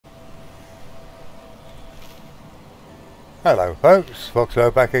Hello folks,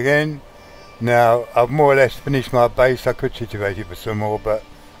 Foxglow back again. Now I've more or less finished my base. I could situate it for some more, but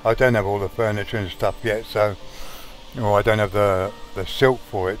I don't have all the furniture and stuff yet, so or I don't have the silk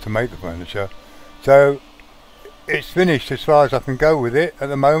for it to make the furniture. So it's finished as far as I can go with it at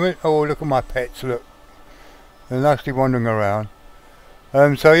the moment. Oh, look at my pets, look. They're nicely wandering around.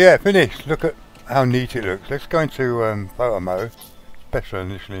 So yeah, finished. Look at how neat it looks. Let's go into photo mode. It's better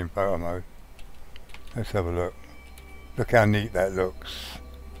initially in photo mode. Let's have a look. Look how neat that looks.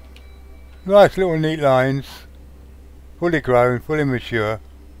 Nice little neat lines. Fully grown, fully mature.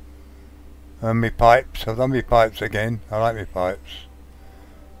 And my pipes. I've done my pipes again. I like my pipes.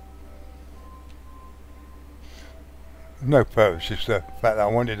 No purpose, just the fact that I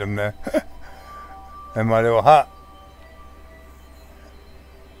wanted them there. And my little hut.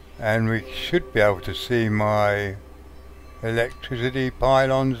 And we should be able to see my electricity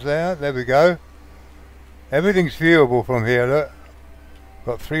pylons there. There we go. Everything's viewable from here, look.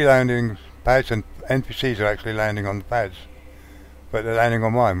 Got 3 landing pads, and NPCs are actually landing on the pads. But they're landing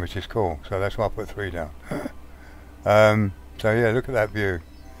on mine, which is cool. So that's why I put 3 down. So yeah, look at that view.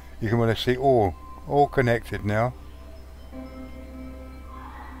 You can want to see all connected now.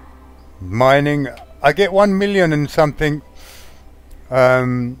 Mining, I get 1 million and something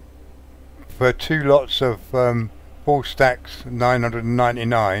for 2 lots of 4 stacks,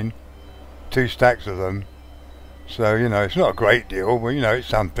 999, 2 stacks of them. So, you know, it's not a great deal, but, you know, it's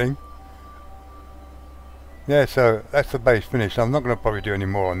something. Yeah, so that's the base finished. I'm not going to probably do any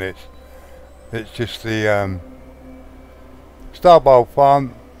more on this. It's just the Starbulb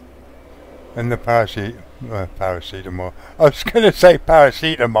farm and the paracetamol. I was going to say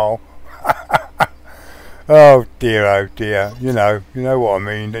paracetamol. Oh dear, you know what I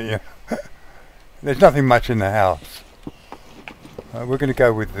mean, don't you? There's nothing much in the house. We're going to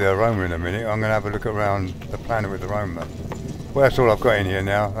go with the Roma in a minute. I'm going to have a look around the planet with the Roma. Well, that's all I've got in here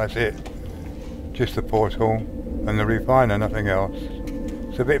now. That's it. Just the portal and the refiner, nothing else.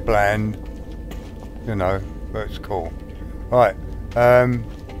 It's a bit bland, you know, but it's cool. Right,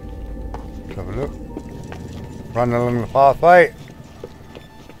 let's have a look. Run along the pathway.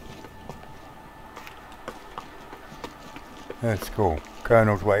 That's cool.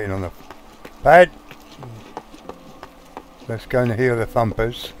 Colonel's waiting on the pad. Let's go and hear the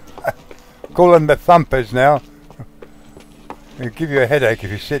thumpers. Call them the thumpers now. It'll give you a headache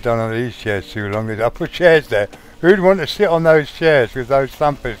if you sit down on these chairs too long. I put chairs there. Who'd want to sit on those chairs with those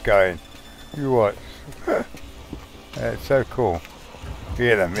thumpers going? You watch. It's so cool.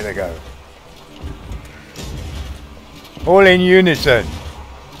 Hear them, here they go. All in unison.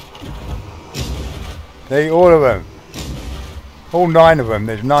 All of them. All 9 of them.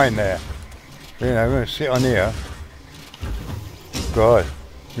 There's 9 there. You know, we're going to sit on here. God,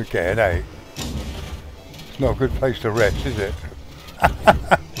 you get a headache. It's not a good place to rest, is it?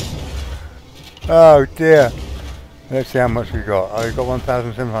 Oh dear. Let's see how much we got. Oh, we've got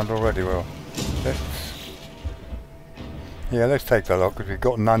 1,700 already. Well, let's take the lot because we've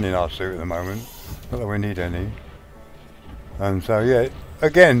got none in our suit at the moment. Not that we need any. And so yeah,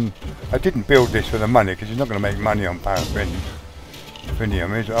 again, I didn't build this for the money because you're not going to make money on paraffinium,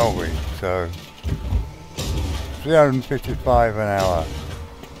 are we? So 355 an hour.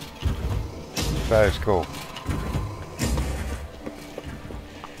 So it's cool.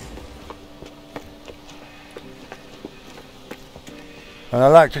 And I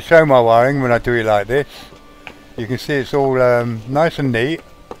like to show my wiring when I do it like this. You can see it's all nice and neat,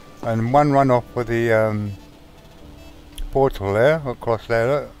 and one run off for the portal there, across there,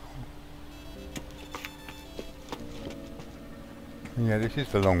 look. Yeah, this is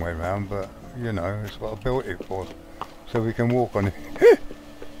the long way round, but you know, it's what I built it for, so we can walk on it.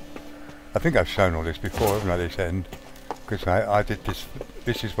 I think I've shown all this before, haven't I, this end? Because I did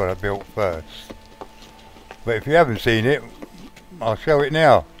this is what I built first. But if you haven't seen it, I'll show it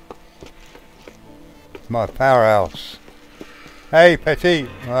now. My powerhouse. Hey, Petty!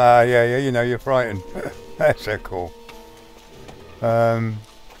 Ah, yeah, you know, you're frightened. That's so cool.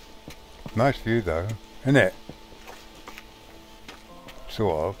 Nice view though, isn't it?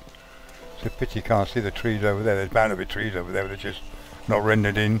 Sort of. It's a pity you can't see the trees over there. There's bound to be trees over there, but they're just not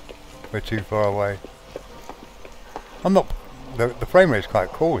rendered in. We're too far away. I'm not. The frame rate's quite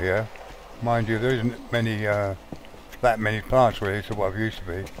cool here, mind you. There isn't many that many plants really to what I've used to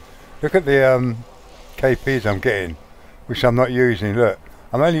be. Look at the KPs I'm getting, which I'm not using. Look,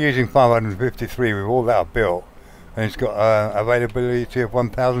 I'm only using 553 with all that I've built, and it's got availability of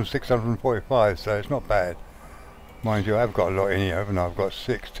 1,645, so it's not bad. Mind you, I've got a lot in here, haven't I? I've got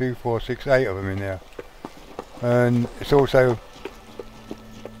 6, 2, 4, 6, 8 of them in there. And it's also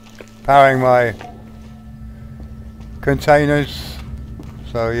powering my containers.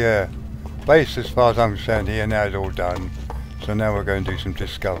 So yeah, base as far as I'm concerned here now is all done. So now we're going to do some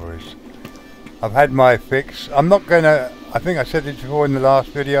discoveries. I've had my fix. I'm not going to, I think I said it before in the last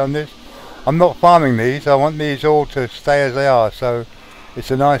video on this, I'm not farming these. I want these all to stay as they are, so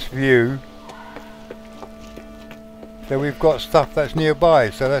it's a nice view. So we've got stuff that's nearby,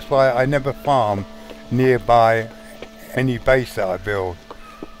 so that's why I never farm nearby any base that I build,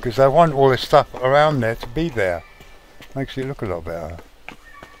 because I want all the stuff around there to be there. Makes it look a lot better.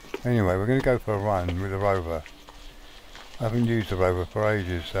 Anyway, we're going to go for a run with the rover. I haven't used the rover for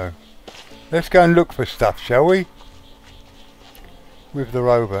ages, so let's go and look for stuff, shall we? With the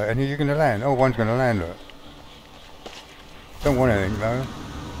rover. And are you going to land? Oh, one's going to land, look. Don't want anything though.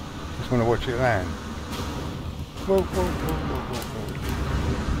 Just want to watch it land. Whoa, whoa, whoa, whoa,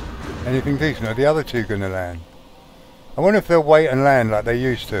 whoa. Anything decent? Are the other two going to land? I wonder if they'll wait and land like they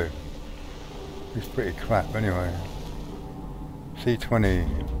used to. It's pretty crap anyway. C20.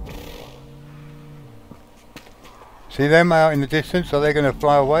 See them out in the distance? Are they going to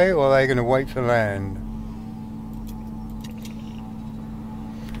fly away or are they going to wait to land?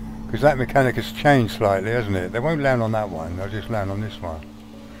 Because that mechanic has changed slightly, hasn't it? They won't land on that one, they'll just land on this one.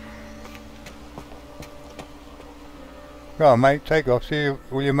 Go on mate, take off. See,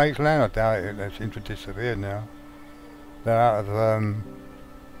 will your mates land? I doubt it, they seem to have disappeared now. They're out of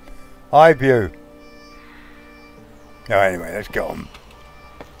eye view. Oh, anyway, let's go on.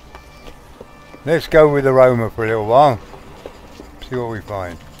 Let's go with the Roma for a little while. See what we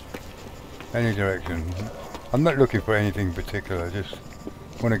find. Any direction. I'm not looking for anything particular, just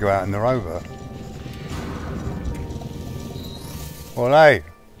want to go out in the Rover. Well, hey.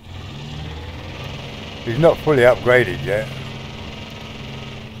 He's not fully upgraded yet.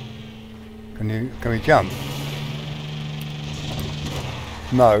 Can we jump?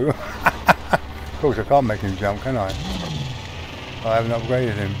 No. Of course I can't make him jump, can I? I haven't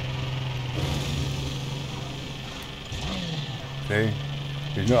upgraded him. See?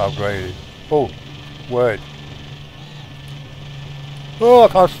 He's not upgraded. Oh, word. Oh, I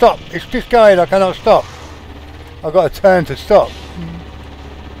can't stop. It's just going. I cannot stop. I've got to turn to stop.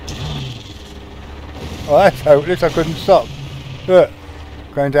 Oh, that's hopeless. I couldn't stop. Look.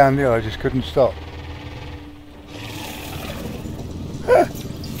 Going down the hill, I just couldn't stop.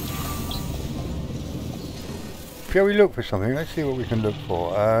 Shall we look for something? Let's see what we can look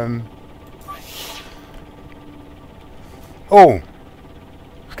for. Oh!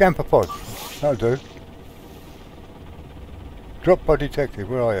 Scan for pods. That'll do. Drop pod detected.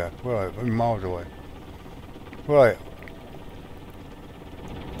 Where are you? Where are you? I'm miles away. Where are you?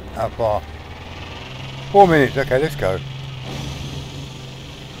 How far? 4 minutes. Okay, let's go.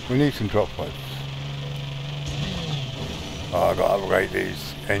 We need some drop pods. Oh, I've got to upgrade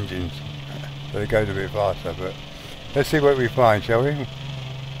these engines. So it goes a bit faster, but let's see what we find, shall we?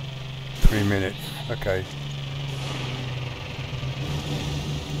 3 minutes. Okay.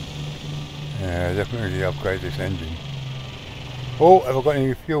 Yeah, definitely upgrade this engine. Oh, have I got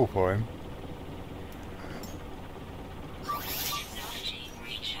any fuel for him?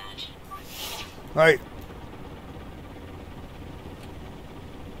 Right.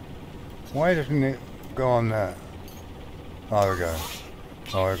 Why doesn't it go on that? Oh, there we go.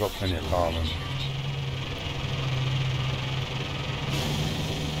 Oh, I've got plenty of carbon.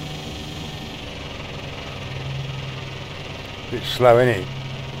 Bit slow, isn't it?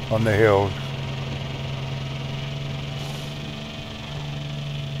 On the hills.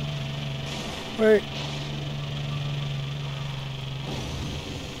 Wait.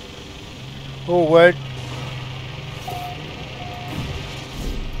 Forward.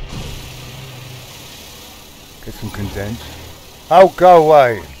 Get some condensed. Oh, go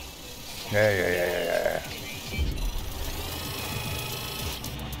away. Yeah.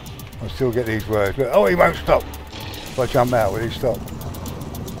 I'll still get these words. But, oh, he won't stop. If I jump out, will he stop?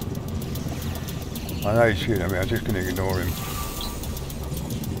 I know he's shooting at me. I'm just going to ignore him.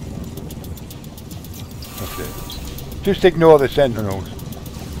 That's it. Just ignore the sentinels.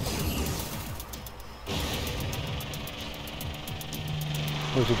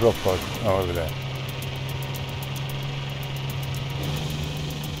 Where's the drop pod? Oh, over there.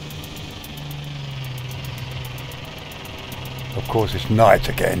 Of course it's night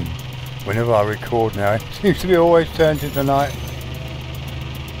again. Whenever I record now, it seems to be always turned into night.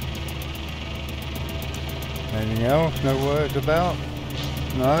 Anything else? No words about?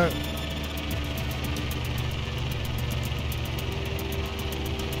 No?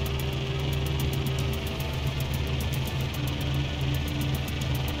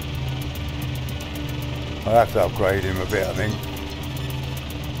 I'll have to upgrade him a bit, I think.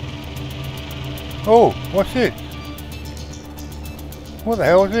 Oh, what's it? What the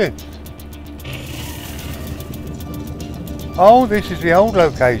hell is this? Oh, this is the old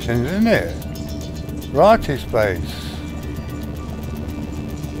location, isn't it? Righty space.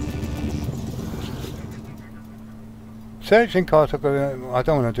 Searching cars, I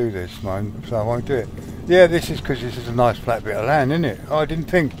don't want to do this, man, so I won't do it. Yeah, this is because this is a nice flat bit of land, isn't it? Oh, I didn't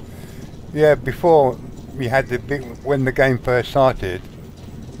think. Yeah, before we had the big, when the game first started,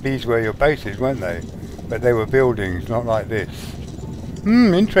 these were your bases, weren't they? But they were buildings, not like this.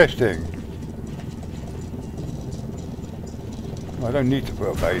 Interesting. I don't need to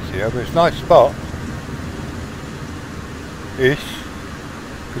put a base here, but it's a nice spot. Ish.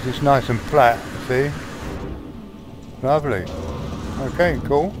 Because it's nice and flat, see? Lovely. Okay,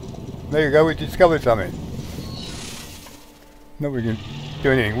 cool. There you go, we discovered something. Not we can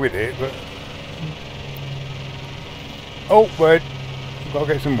do anything with it, but... Oh, word. Gotta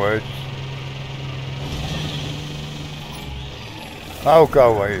get some words. Oh,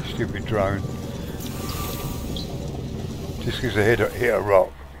 go away, you stupid drone. Just because they hit a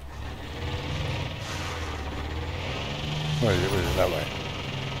rock. Where is it? Where is it? That way.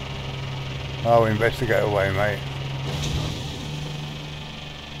 Oh, investigate away, mate.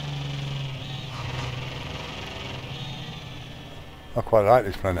 I quite like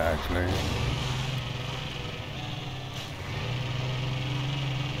this planet, actually.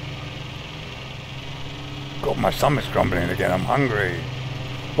 God, my stomach's grumbling again. I'm hungry.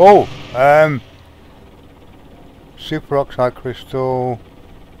 Oh, super oxide crystal.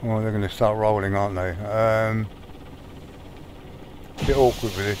 Oh, they're going to start rolling, aren't they? A bit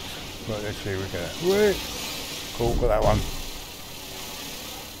awkward with this. Right, let's see. We get it. Wait. Cool, got that one.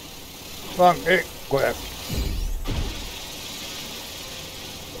 Fuck it. Got that.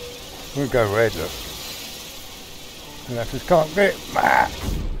 We'll go red, look. And I just can't get it.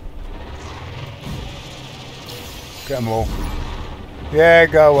 Get them all. Yeah,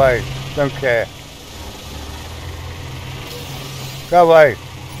 go away. Don't care. Go away.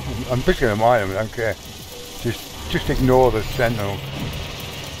 I'm just going to mine them. I don't care. Just ignore the sentinel.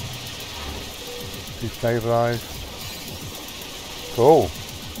 Destabilize. Cool.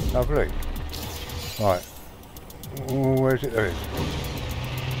 Lovely. Right. Ooh, where is it? There it is.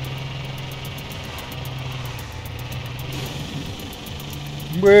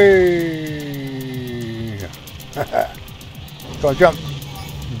 Whee! Go on, jump.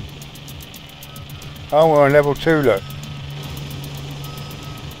 Oh, we're on level 2, look.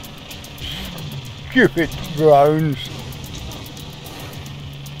 Stupid drones.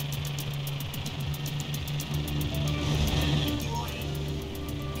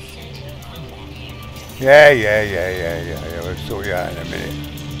 Yeah. We'll sort you out in a minute.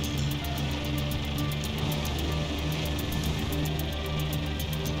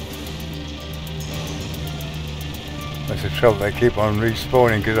 That's the trouble, they keep on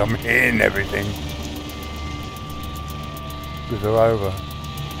respawning because I'm hitting everything. Because they're over.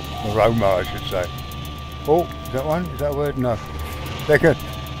 The Roma, I should say. Oh, is that one? Is that a word? No. They can,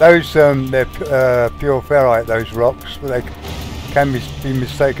 those, they're pure ferrite, those rocks, but they can be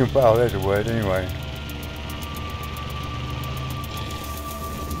mistaken for, oh, there's a word anyway.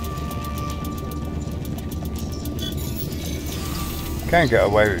 Can't get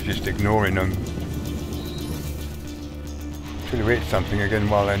away with just ignoring them. Should have hit something again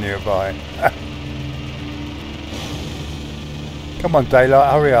while they're nearby. Come on,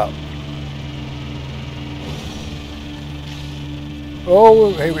 daylight, hurry up.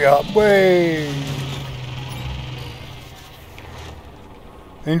 Oh, here we are. Way.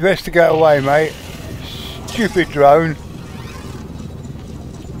 Investigate away, mate. Stupid drone.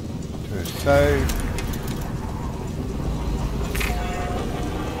 Just save.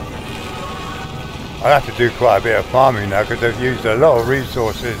 I'll have to do quite a bit of farming now because they've used a lot of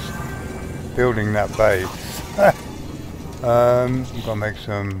resources building that base. I've got to make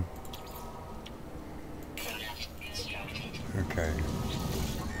some... Okay.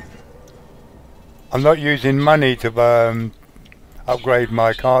 I'm not using money to upgrade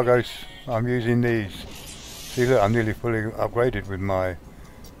my cargoes. I'm using these. See, look, I'm nearly fully upgraded with my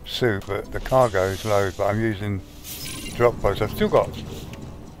suit, but the cargo is low, but I'm using drop pods. I've still got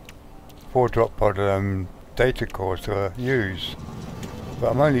 4 drop pod data cores to use,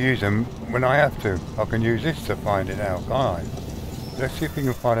 but I'm only using them when I have to. I can use this to find it out, can't I? Let's see if we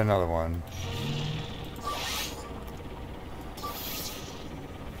can find another one.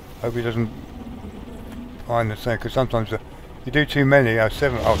 Hope he doesn't find the same, because sometimes you do too many.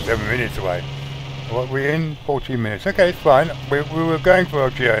 7 minutes away. What, we're in 14 minutes. Okay, it's fine. We were going for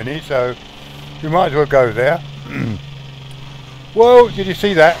a journey, so we might as well go there. Whoa, did you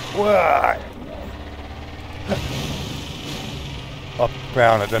see that? Whoa. off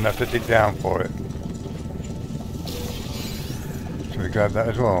ground, I don't have to dig down for it. Should we grab that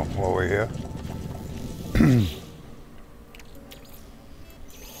as well while we're here?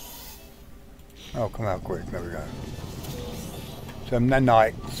 Oh, come out quick, there we go. Some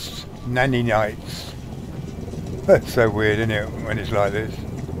nanites. Nanites. That's so weird, isn't it, when it's like this?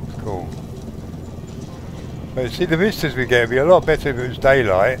 It's cool. But see, the vistas we get would be a lot better if it was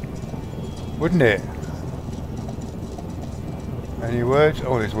daylight, wouldn't it? Any words?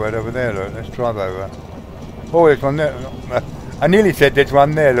 Oh, there's a word over there, look. Let's drive over. Oh, there's one there. I nearly said there's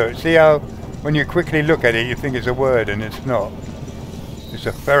one there, look. See how when you quickly look at it, you think it's a word and it's not. It's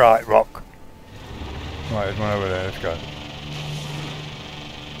a ferrite rock. Right, there's one over there. Let's go.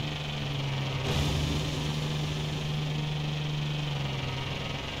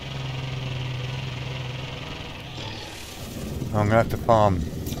 I'm going to have to farm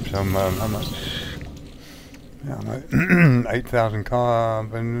some, how much? Yeah, 8,000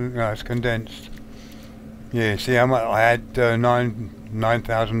 carbon, no, it's condensed. Yeah, see how much, I had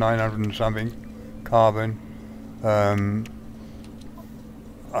 9,900 and something carbon.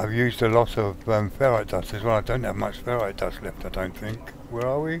 I've used a lot of ferrite dust as well. I don't have much ferrite dust left, I don't think. Where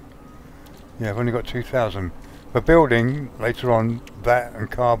are we? Yeah, I've only got 2,000. For building, later on, that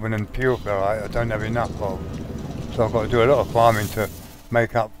and carbon and pure ferrite, I don't have enough of. So I've got to do a lot of farming to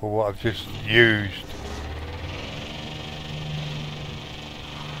make up for what I've just used.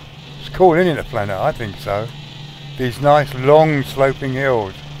 It's cool, isn't it, the planet? I think so. These nice long sloping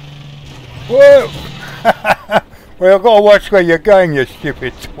hills. Whoa! Well, I've got to watch where you're going, you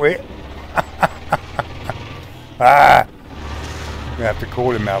stupid twit. Ah! I'm going to have to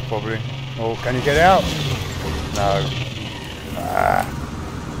call him out probably. Oh, can he get out? No. Ah!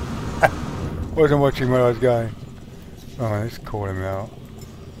 Wasn't watching where I was going. Oh, let's call him out.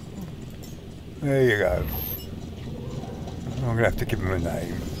 There you go. I'm going to have to give him a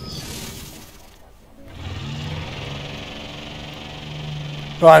name.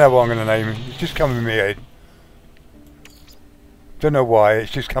 I know what I'm going to name him. It's just come in my head. Don't know why,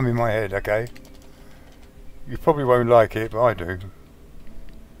 it's just come in my head, okay? You probably won't like it, but I do.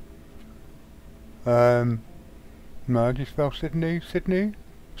 No, do you spell Sydney? Sydney?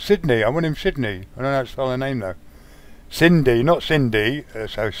 Sydney, I want him Sydney. I don't know how to spell the name though. Cindy, not Cindy,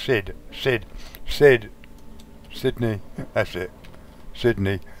 so Sid. Sydney, that's it.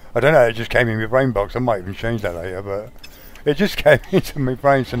 Sydney. I don't know, it just came in my brain box. I might even change that later, but it just came into my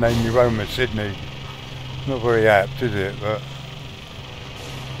brain to name your Roma Sydney. Not very apt, is it? But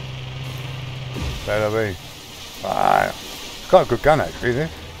that'll be. Ah, it's quite a good gun actually,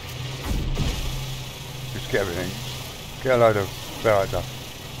 this. Just get everything. Get a load of ferrite dust.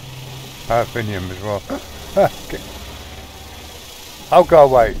 Paraffinium as well. I'll go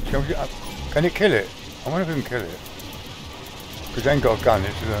away. Can it kill it? I wonder if it can kill it. Because it ain't got a gun,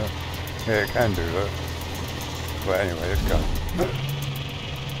 it's yeah, it can do, look. But anyway, let's go.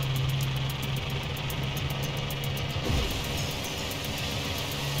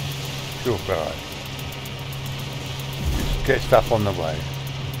 Sure, ferrite. Just get stuff on the way.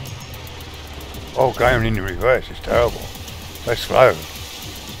 Oh, going in the reverse is terrible. They're slow.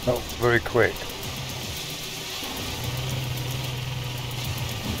 Not very quick.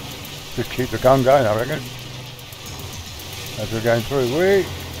 Just keep the gun going, I reckon. As we're going through. Whee!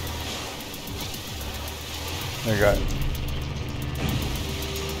 There you go.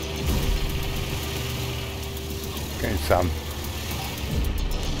 Getting some.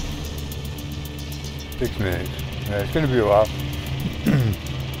 6 minutes. Yeah, it's going to be a while.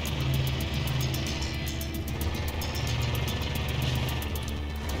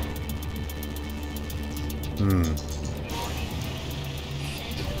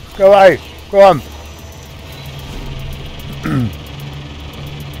 Go away! Go on!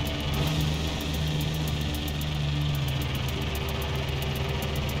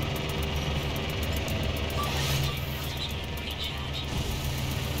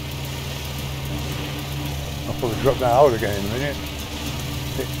 I'll probably drop that hole again in a minute.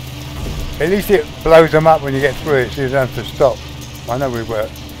 At least it blows them up when you get through it, so you don't have to stop. I know we were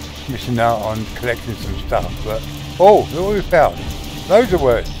missing out on collecting some stuff, but oh, look what we found. Loads of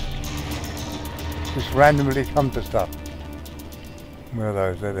words. Just randomly come to stuff. Where are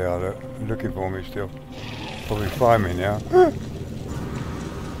those? There they are, look. They're looking for me still. Probably find me now.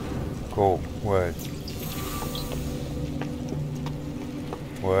 Cool. Word.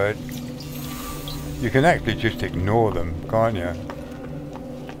 Word. You can actually just ignore them, can't you?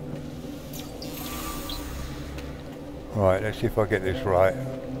 Right, let's see if I get this right.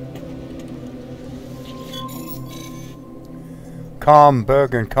 Calm,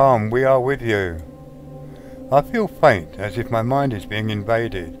 Bergen, calm, we are with you. I feel faint, as if my mind is being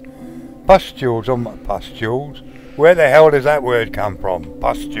invaded. Pustules on my... Pustules? Where the hell does that word come from?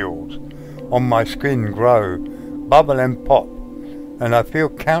 Pustules. On my skin grow, bubble and pop, and I feel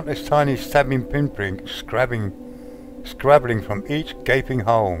countless tiny stabbing pinpricks scrabbling from each gaping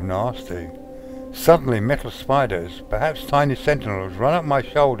hole. Nasty. Suddenly metal spiders, perhaps tiny sentinels, run up my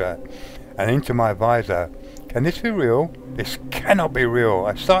shoulder and into my visor. Can this be real? This cannot be real.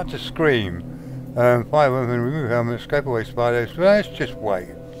 I start to scream. Fire weapon, remove helmet, scrape away spiders. Let's just wait.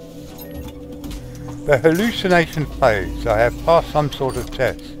 The hallucination fades. I have passed some sort of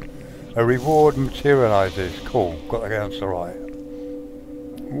test. A reward materializes. Cool. Got the answer right.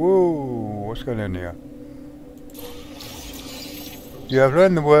 Whoa. What's going on here? You have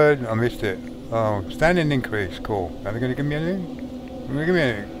learned the word. I missed it. Oh, standing increase. Cool. Are they going to give me anything? Are they going to give me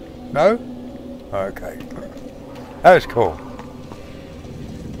anything? No? Okay. That was cool.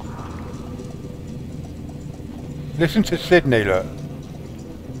 Listen to Sydney, look.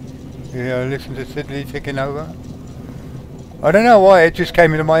 You know, listen to Sydney ticking over. I don't know why it just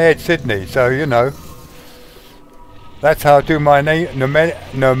came into my head, Sydney, so you know. That's how I do my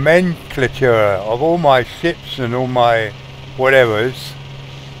nomenclature of all my ships and all my whatevers.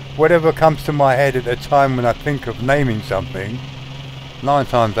 Whatever comes to my head at the time when I think of naming something, 9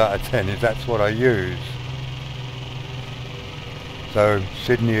 times out of 10 is that's what I use. So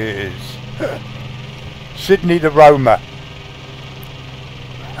Sydney it is. Sydney the Roamer.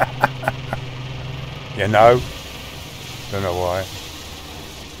 You know? Don't know why.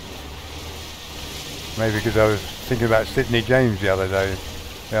 Maybe because I was thinking about Sidney James the other day.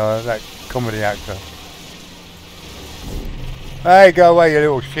 You know, that comedy actor. Hey, go away, you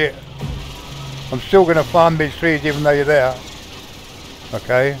little shit. I'm still going to farm these trees even though you're there.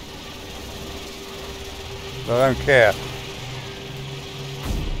 Okay? So I don't care.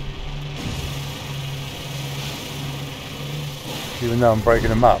 Even though I'm breaking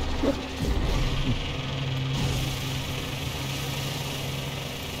them up.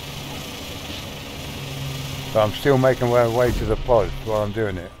 So I'm still making my way to the pod while I'm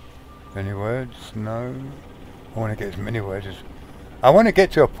doing it. Any words? No. I want to get as many words as... I want to get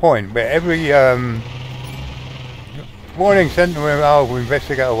to a point where every... Warning, Sentinel, oh, we'll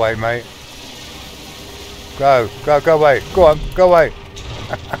investigate away, mate. Go away. Go on, go away.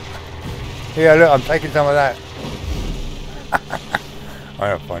 Here, look, I'm taking some of that. I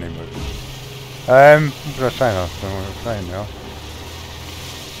have funny moves. What was I saying? I don't know what I was saying now.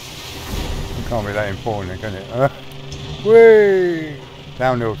 It can't be that important, can it? Whee!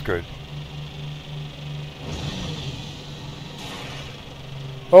 Downhill's good.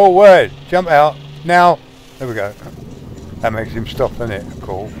 Oh, word! Jump out. Now! There we go. That makes him stop, doesn't it?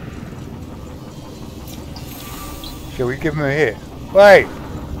 Cool. Shall we give him a hit? Wait!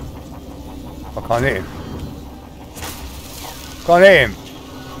 I can't hit him. Can't hit him.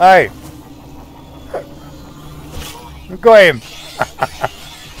 Hey! We got him!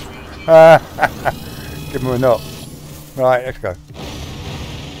 Give him a knock. Right, let's go.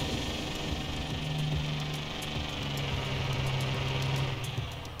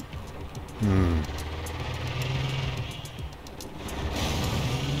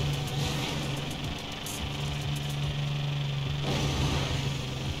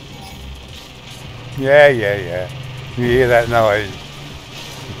 Yeah. You hear that noise?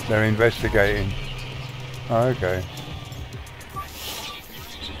 They're investigating. Oh, okay.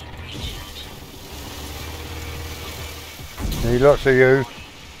 Need lots of you.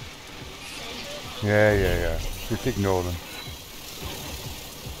 Yeah. Just ignore them.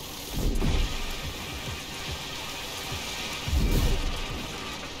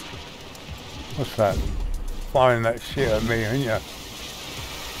 What's that? Firing that shit at me, ain't ya?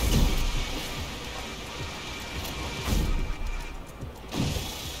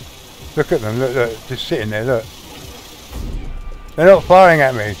 Look at them, look, just sitting there, look. They're not firing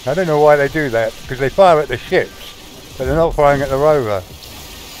at me. I don't know why they do that, because they fire at the ships, but they're not firing at the rover.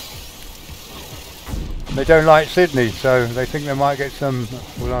 They don't like Sydney, so they think they might get some...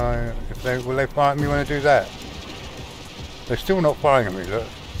 Will they fire at me when I do that? They're still not firing at me, look.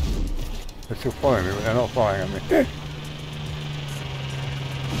 They're still following me, but they're not firing at me.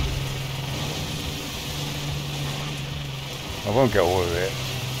 I won't get all of it.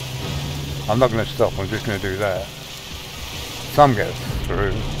 I'm not going to stop, I'm just going to do that. Some get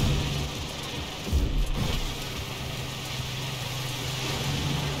through.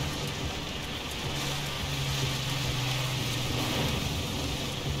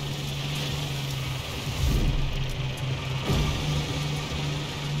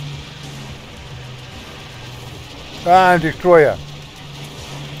 Ah, destroyer.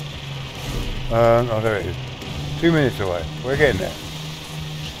 Oh, there it is. 2 minutes away. We're getting there.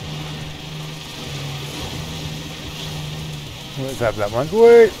 Let's have that one.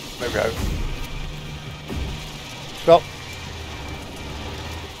 Wait! There we go. Stop.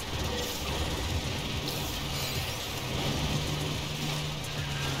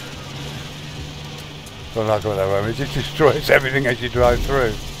 Don't like all that one. It just destroys everything as you drive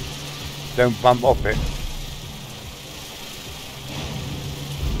through. Don't bump off it.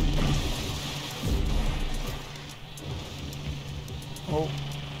 Oh.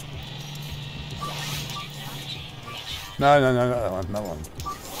 No, not that one, that one.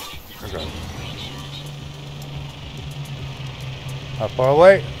 Okay. How far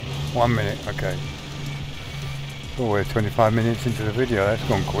away? 1 minute, okay. Oh, we're 25 minutes into the video, that's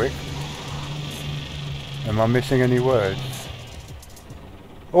gone quick. Am I missing any words?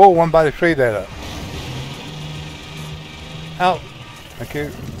 Oh, one by the tree there, look. Out. Thank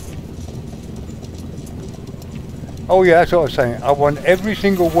you. Oh yeah, that's what I was saying. I want every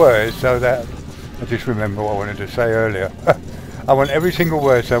single word so that... I just remember what I wanted to say earlier. I want every single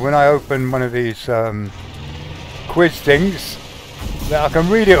word so when I open one of these quiz things, that I can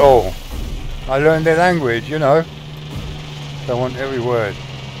read it all. I learned their language, you know. So I want every word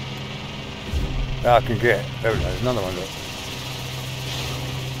that I can get. There we go, there's another one. Look.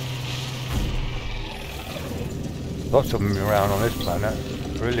 Lots of them around on this planet.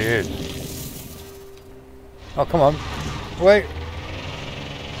 It really is. Oh, come on. Wait.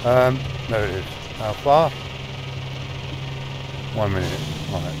 There it is. How far? 1 minute.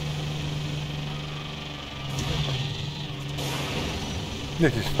 Right.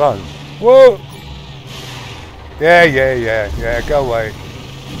 This is fun. Whoa! Yeah, go away.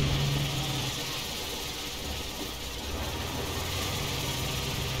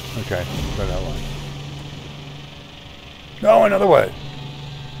 Okay, go that way. No, another way.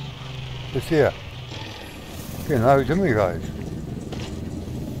 Just here. Getting loads, haven't we, guys?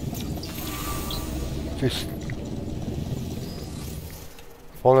 Just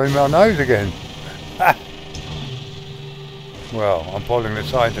following my nose again. Well, I'm following the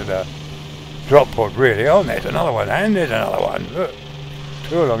side of the drop pod, really. Oh, and there's another one, and there's another one. Look,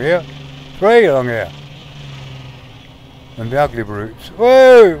 2 along here, 3 along here. And the ugly brutes.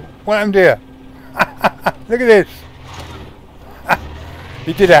 Whoa! What happened here? Look at this.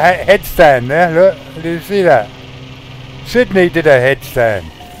 He did a headstand there, look. Did you see that? Sydney did a headstand.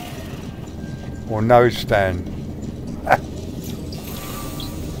 Or nose stand.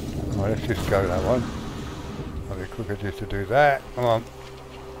 Well, let's just go that one. I'll be quicker just to do that. Come on.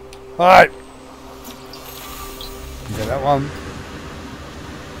 Alright. Get that one.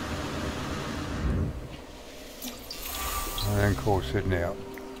 And then call Sydney up.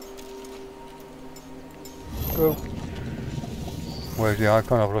 Go. Where's the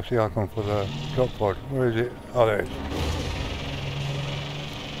icon? I've lost the icon for the drop pod. Where is it? Oh, there it is.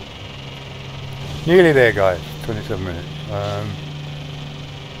 Nearly there, guys. 27 minutes.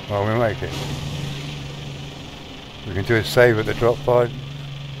 Well, we'll make it. We can do a save at the drop pod.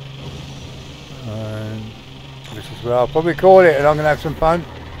 And this is where I'll probably call it, and I'm going to have some fun.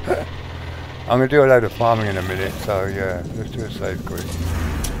 I'm going to do a load of farming in a minute, so yeah, let's do a save quick.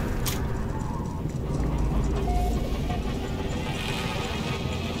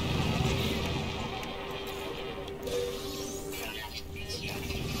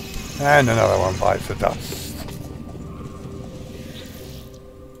 And another one bites the dust.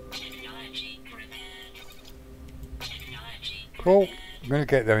 Cool, I'm going to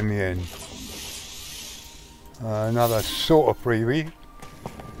get there in the end. Another sort of freebie.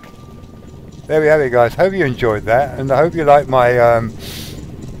 There we have it, guys. Hope you enjoyed that, and I hope you like my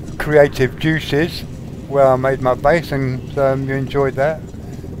creative juices where I made my base, and you enjoyed that.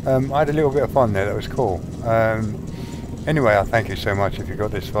 I had a little bit of fun there. That was cool. Anyway, I thank you so much if you got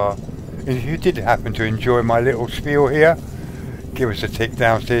this far. And if you did happen to enjoy my little spiel here, give us a tick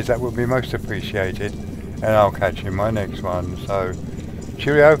downstairs. That would be most appreciated. And I'll catch you in my next one. So,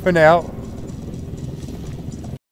 cheerio for now.